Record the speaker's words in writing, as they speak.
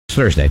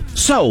Thursday.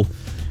 So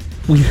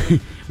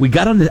we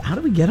got on the. How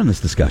did we get on this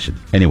discussion?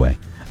 Anyway,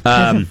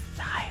 The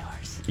high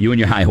horse. you and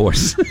your high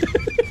horse.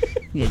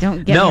 You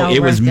don't get No, me all it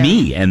was worked up.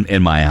 me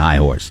and my high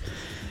horse.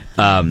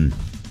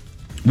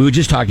 We were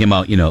just talking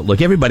about,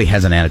 look, everybody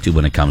has an attitude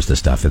when it comes to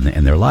stuff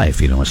in their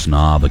life. A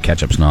snob, a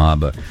ketchup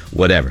snob, or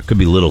whatever. It could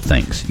be little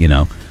things,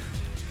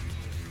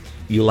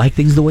 You like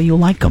things the way you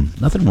like them.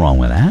 Nothing wrong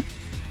with that.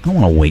 I don't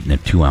want to wait in a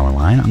 2-hour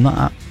line. I'm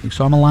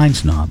a line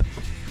snob.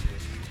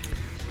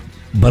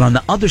 But on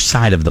the other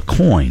side of the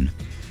coin,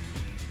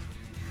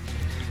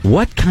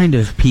 what kind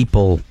of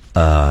people,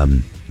 or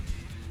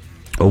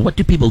what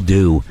do people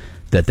do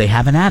that they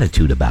have an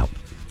attitude about?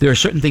 There are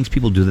certain things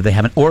people do that they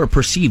haven't, or a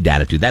perceived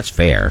attitude. That's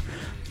fair.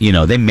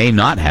 They may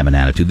not have an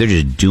attitude. They're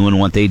just doing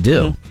what they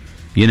do.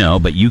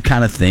 But you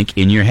kind of think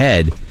in your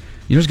head,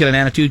 who's got an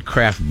attitude?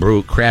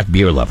 Craft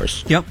beer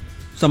lovers. Yep.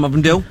 Some of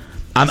them do.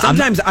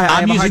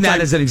 I'm using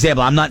that as an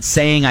example. I'm not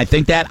saying I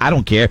think that. I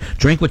don't care.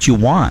 Drink what you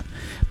want.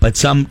 But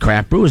some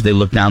craft brewers, they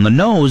look down the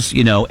nose,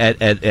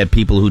 at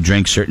people who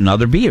drink certain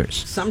other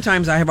beers.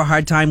 Sometimes I have a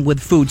hard time with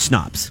food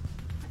snobs.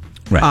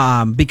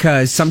 Right.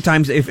 Because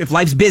sometimes if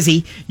life's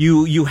busy,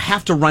 you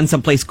have to run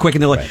someplace quick,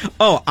 and they're like, Right.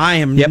 "Oh, I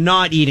am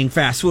not eating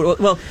fast food."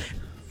 Well,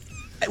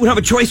 we don't have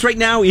a choice right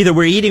now. Either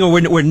we're eating or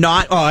we're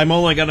not. Oh, I'm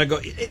only gonna go.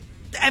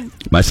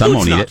 My son food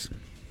won't snobs. eat it.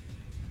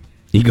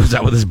 He goes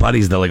out with his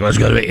buddies. They're like, "Let's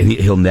go to it." And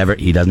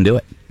he doesn't do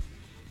it.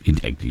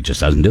 He just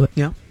doesn't do it.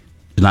 Yeah.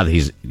 It's not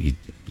that you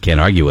can't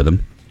argue with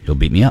him. He'll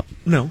beat me up.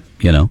 No.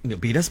 You'll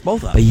beat us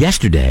both up. But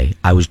yesterday,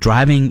 I was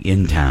driving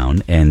in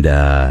town and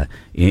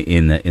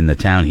in the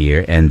town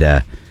here, and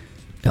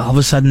all of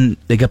a sudden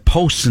they got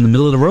posts in the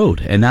middle of the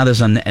road, and now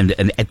there's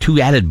two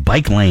added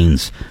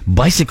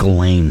bicycle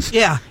lanes.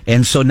 Yeah.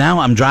 And so now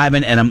I'm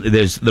driving, and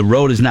the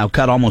road is now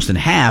cut almost in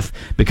half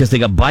because they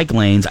got bike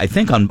lanes. I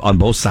think on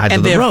both sides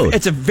of the road.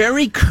 It's a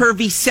very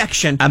curvy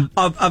section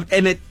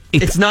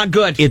It's not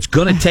good. It's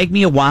going to take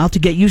me a while to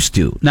get used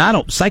to.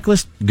 Now,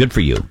 cyclists, good for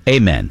you.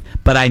 Amen.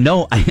 But I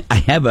know I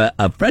have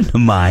a friend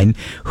of mine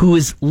who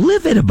is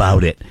livid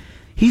about it.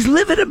 He's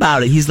livid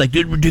about it. He's like,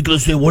 dude,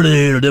 ridiculous. What are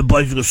they? They're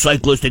bicycle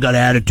cyclists. They got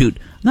attitude.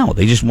 No,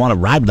 they just want to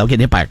ride without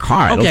getting hit by a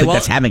car. I don't think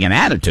that's having an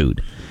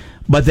attitude.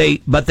 But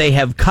they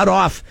have cut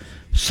off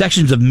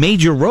sections of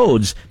major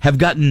roads, have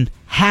gotten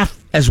half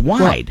as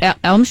wide. Well,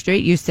 Elm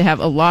Street used to have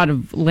a lot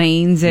of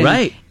lanes,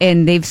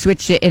 and they've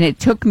switched it, and it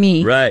took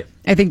me,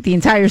 I think, the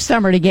entire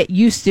summer to get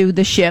used to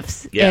the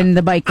shifts in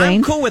the bike lane.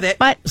 I'm cool with it,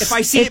 but if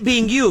I see it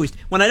being used,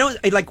 when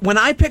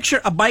I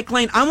picture a bike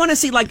lane, I want to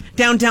see like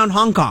downtown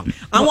Hong Kong.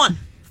 I want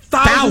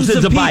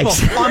thousands of people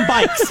bikes. on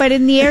bikes. But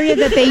in the area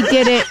that they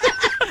did it,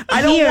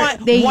 I don't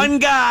want one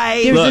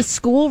guy. There's a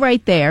school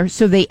right there,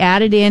 so they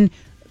added in.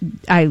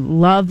 I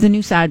love the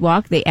new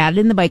sidewalk. They added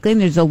in the bike lane.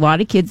 There's a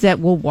lot of kids that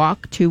will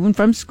walk to and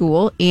from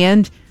school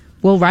and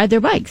will ride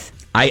their bikes.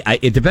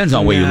 It depends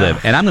on where you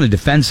live. And I'm going to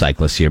defend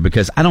cyclists here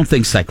because I don't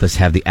think cyclists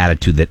have the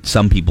attitude that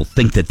some people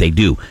think that they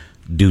do.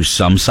 Do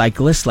some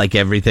cyclists like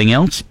everything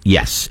else?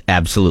 Yes,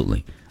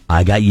 absolutely.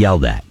 I got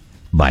yelled at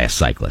by a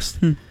cyclist.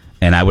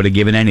 And I would have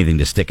given anything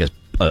to stick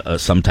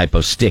some type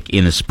of stick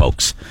in his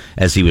spokes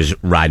as he was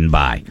riding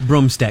by.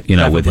 Broomstick.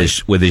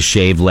 With his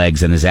shaved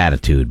legs and his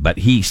attitude. But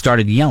he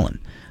started yelling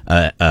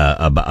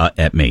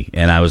at me.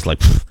 And I was like,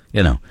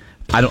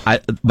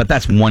 but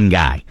that's one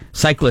guy.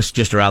 Cyclists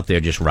just are out there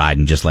just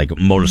riding, just like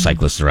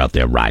motorcyclists are out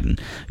there riding,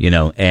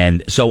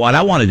 And so what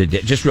I wanted to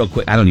do, just real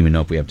quick, I don't even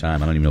know if we have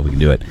time. I don't even know if we can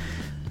do it.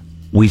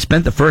 We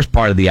spent the first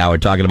part of the hour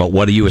talking about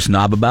what are you a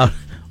snob about?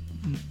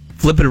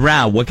 Flip it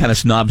around. What kind of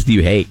snobs do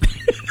you hate?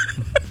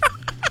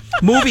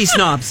 Movie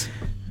snobs.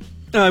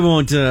 I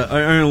won't.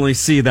 I only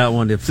see that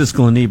one if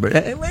Siskel and Ebert.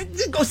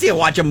 Go see it.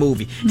 Watch a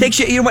movie. Take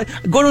shit.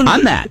 Go to.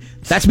 I'm that.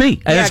 That's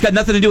me. It's got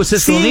nothing to do with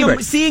Siskel and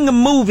Ebert. Seeing a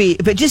movie,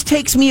 if it just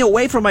takes me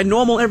away from my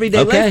normal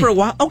everyday life for a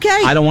while,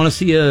 okay. I don't want to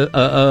see a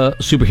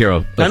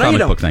superhero comic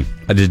book thing.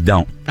 I just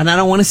don't. And I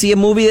don't want to see a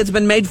movie that's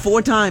been made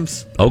 4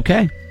 times.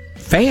 Okay,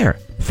 fair.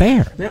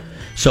 Yep.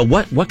 So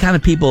what kind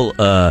of people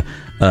that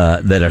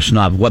are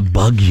snobs? What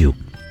bug you?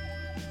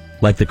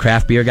 Like the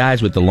craft beer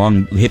guys with the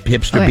long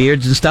hipster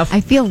beards and stuff?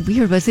 I feel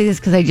weird when I say this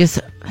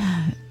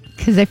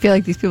because I feel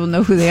like these people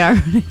know who they are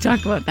when I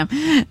talk about them.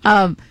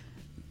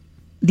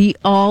 The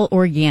all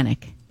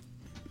organic.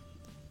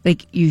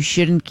 Like, you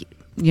shouldn't,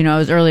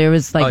 earlier it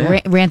was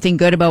like ranting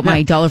good about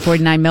my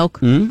 $1.49 milk.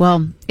 Mm-hmm.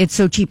 Well, it's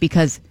so cheap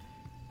because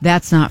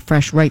that's not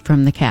fresh right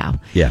from the cow.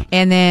 Yeah.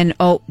 And then,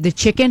 the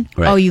chicken,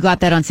 you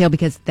got that on sale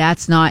because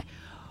that's not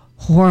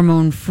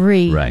hormone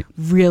free,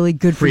 really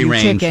good free for your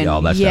range, chicken.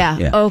 all that stuff.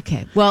 Yeah.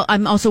 Okay. Well,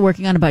 I'm also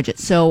working on a budget,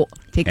 so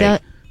take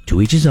that.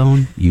 To each his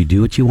own. You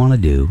do what you want to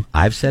do.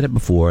 I've said it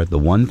before. The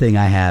one thing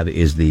I have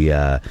is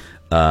the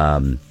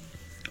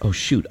oh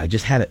shoot! I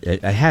just had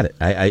it. I had it.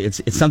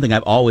 It's something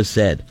I've always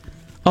said.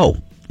 Oh,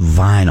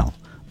 vinyl.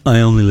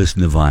 I only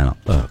listen to vinyl.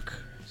 Oh, Christ.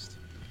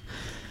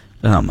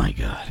 Oh my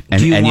God!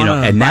 Do you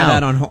want to buy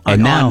that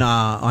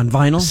on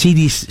vinyl?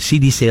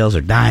 CD sales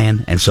are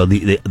dying, and so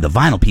the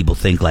vinyl people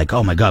think like,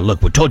 oh my God,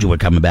 look, we told you we're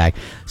coming back.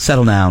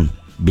 Settle down,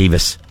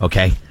 Beavis.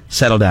 Okay,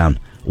 settle down.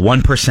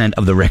 1%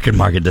 of the record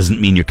market doesn't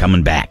mean you're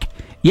coming back.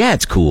 Yeah,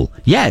 it's cool.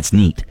 Yeah, it's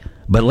neat.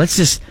 But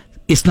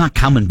it's not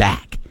coming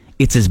back.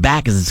 It's as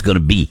back as it's going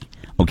to be.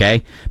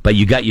 Okay? But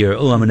you got your,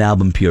 I'm an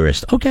album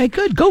purist. Okay,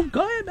 good. Go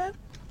ahead, man.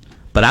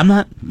 But I'm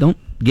not, don't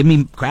give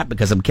me crap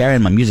because I'm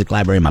carrying my music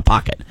library in my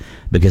pocket.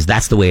 Because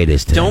that's the way it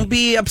is today. Don't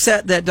be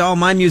upset that all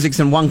my music's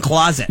in one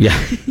closet. Yeah.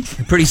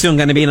 Pretty soon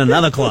going to be in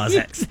another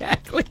closet.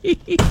 Exactly.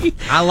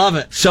 I love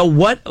it. So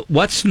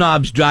what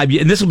snobs drive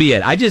you? And this will be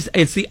it.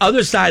 It's the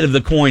other side of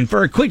the coin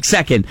for a quick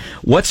second.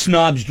 What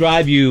snobs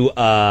drive you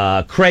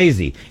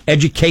crazy?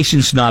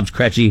 Education snobs,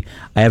 Cretchy.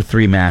 I have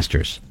 3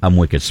 masters. I'm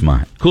wicked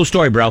smart. Cool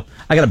story, bro.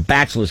 I got a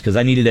bachelor's because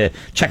I needed to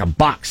check a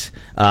box.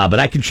 But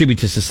I contribute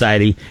to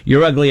society.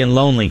 You're ugly and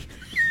lonely.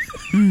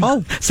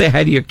 Oh, say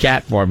hi to your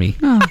cat for me.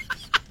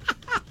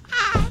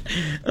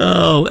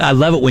 Oh, I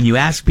love it when you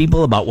ask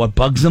people about what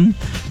bugs them.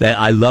 That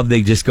I love.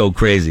 They just go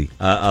crazy.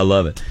 I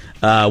love it.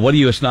 What are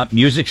you a snob?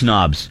 Music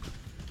snobs.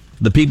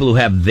 The people who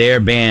have their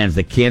bands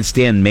that can't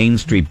stand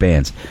mainstream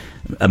bands.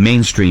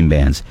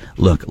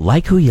 Look,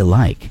 like who you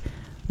like.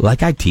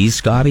 Like I tease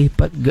Scotty,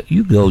 but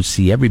you go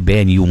see every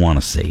band you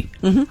want to see.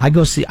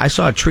 Mm-hmm. I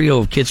saw a trio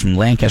of kids from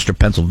Lancaster,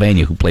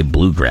 Pennsylvania who play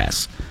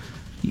bluegrass.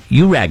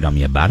 You rag on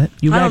me about it.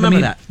 I don't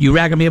remember that. You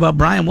rag on me about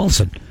Brian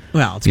Wilson.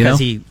 Well, it's because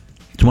he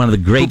it's one of the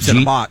great poops in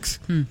a box.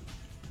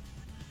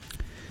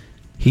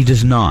 He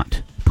does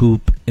not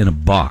poop in a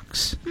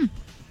box.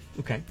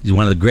 Okay. He's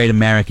one of the great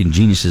American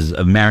geniuses, great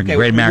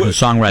American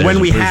songwriters. When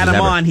we had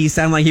him on, he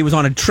sounded like he was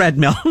on a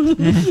treadmill.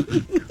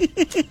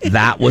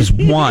 That was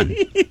one.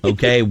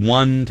 Okay,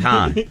 one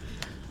time.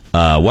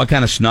 What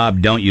kind of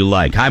snob don't you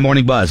like? Hi,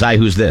 Morning Buzz. Hi,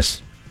 who's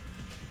this?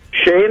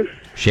 Shane?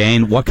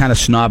 Shane, what kind of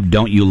snob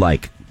don't you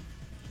like?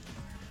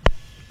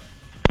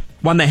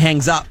 One that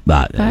hangs up.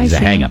 He's a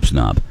hang-up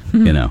snob,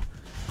 you know.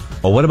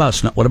 Or what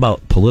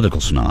about political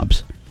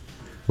snobs?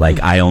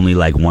 Like, I only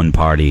like one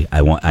party.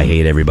 I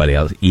hate everybody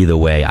else. Either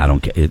way, I don't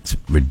care. It's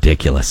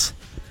ridiculous.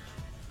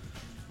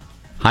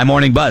 Hi,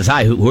 Morning Buzz.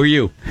 Hi, who are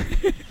you?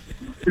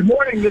 Good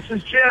morning. This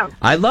is Jim.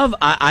 I love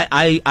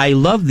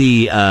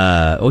the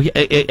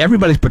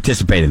everybody's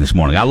participating this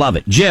morning. I love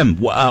it. Jim,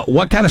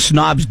 what kind of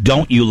snobs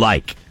don't you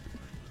like?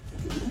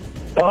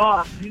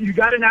 You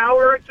got an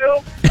hour or two?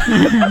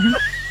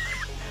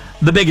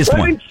 The biggest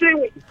one. Let me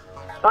see.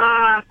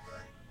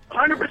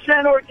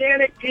 100%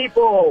 organic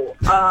people,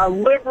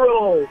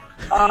 liberals,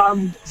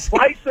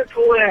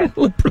 bicyclists,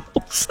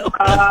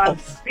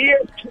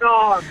 beer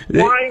snobs,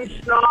 wine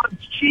snobs,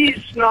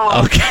 cheese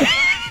snobs. Okay.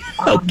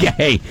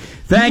 Okay.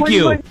 Thank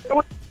you.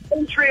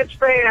 Patriots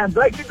fans.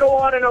 I could go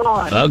on and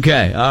on.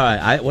 Okay. All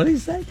right. What did he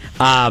say?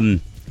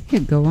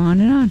 Could go on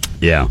and on.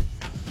 Yeah.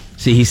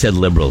 See, he said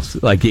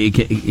liberals. Like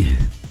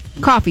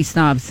Coffee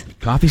snobs.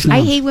 Coffee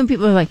snobs. I hate when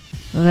people are like,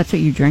 "Oh, that's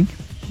what you drink."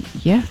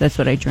 Yeah, that's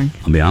what I drink.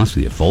 I'll be honest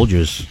with you.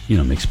 Folgers,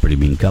 makes a pretty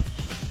mean cup.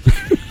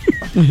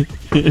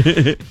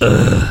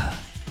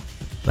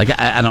 Like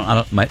I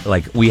don't.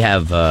 Like we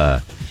have.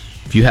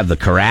 If you have the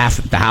carafe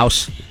at the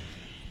house,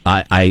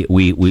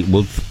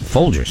 we'll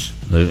Folgers.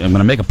 I'm going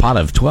to make a pot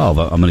of 12.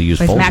 I'm going to use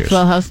Folgers. Is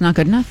Maxwell House not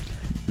good enough?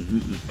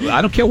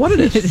 I don't care what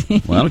it is.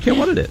 Well, I don't care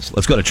what it is.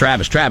 Let's go to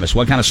Travis. Travis,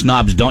 what kind of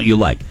snobs don't you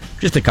like?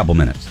 Just a couple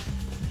minutes.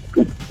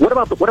 What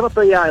about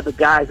the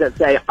guys that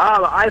say, the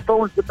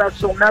iPhone's the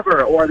best phone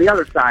ever, or the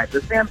other side, the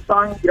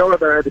Samsung,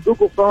 the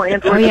Google phone,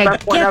 Android's the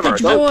best one ever.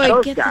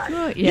 Those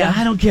guys. Yeah,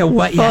 I don't care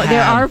what you have.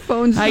 There are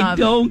phones. I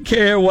don't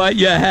care what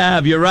you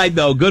have. You're right,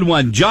 though. Good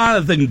one.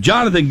 Jonathan,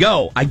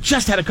 go. I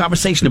just had a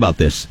conversation about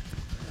this.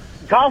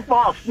 Golf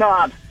ball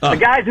snobs. The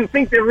guys who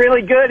think they're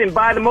really good and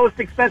buy the most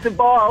expensive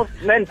balls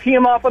and then tee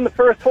them off on the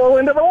first hole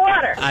into the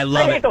water. I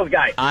hate those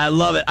guys. I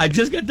love it. I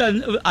just got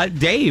done.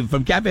 Dave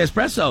from Cafe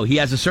Espresso. He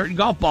has a certain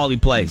golf ball he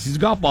plays. He's a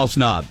golf ball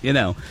snob.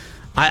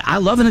 I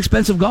love an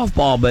expensive golf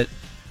ball, but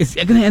it's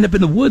going to end up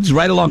in the woods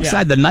right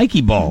alongside the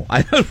Nike ball.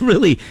 I don't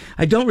really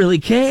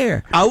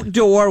care.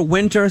 Outdoor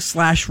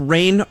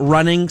winter/rain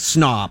running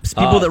snobs.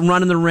 People that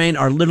run in the rain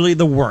are literally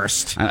the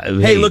worst.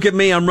 Hey, look at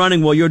me! I'm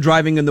running while you're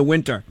driving in the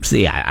winter.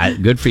 See,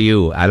 good for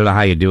you. I don't know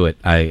how you do it.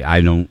 I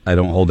don't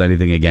hold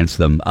anything against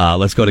them.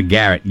 Let's go to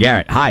Garrett.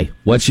 Garrett, hi.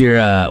 What's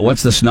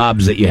the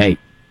snobs that you hate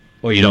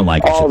or you don't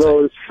like? All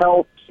those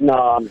health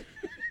snobs.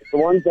 The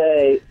ones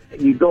that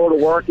you go to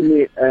work and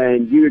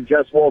you had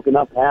just woken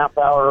up half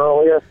hour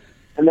earlier.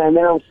 And then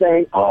they're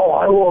saying,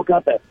 I woke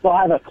up at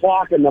 5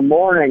 o'clock in the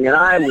morning and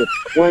I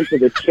went to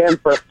the gym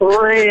for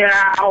 3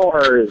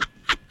 hours.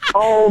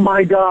 Oh,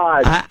 my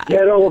God.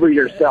 Get over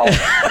yourself.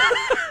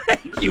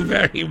 Thank you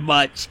very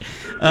much.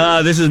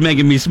 This is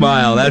making me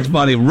smile. That's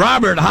funny.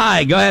 Robert,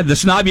 hi. Go ahead. The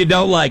snob you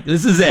don't like.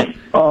 This is it.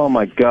 Oh,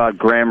 my God.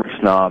 Grammar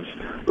snobs.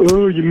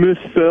 Oh, you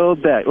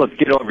misspelled that. Look,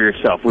 get over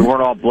yourself. We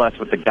weren't all blessed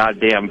with the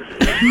goddamn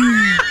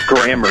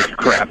grammar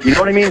crap. You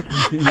know what I mean?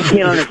 I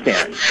can't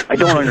understand. I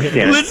don't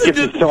understand. It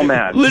gets me so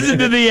mad. Listen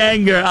to the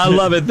anger. I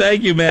love it.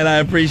 Thank you, man. I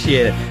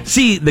appreciate it.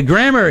 See, the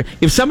grammar,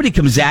 if somebody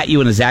comes at you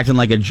and is acting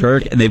like a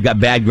jerk and they've got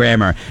bad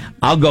grammar,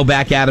 I'll go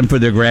back at them for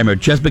their grammar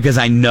just because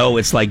I know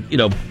it's like,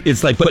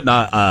 it's like putting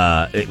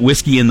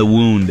whiskey in the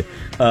wound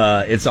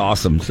It's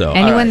awesome. So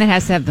anyone that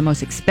has to have the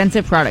most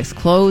expensive products,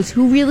 clothes,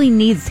 who really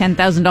needs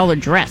 $10,000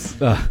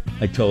 dress? I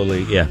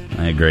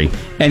agree.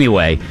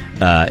 Anyway,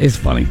 it's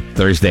funny.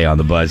 Thursday on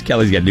the Buzz.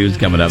 Kelly's got news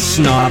coming up.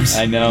 Snobs.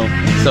 I know.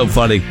 So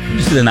funny.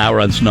 Just an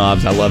hour on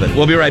snobs. I love it.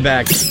 We'll be right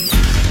back.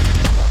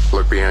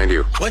 Look behind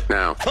you. What?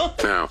 Now. Huh?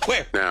 Now.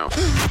 Where? Now.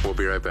 We'll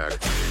be right back.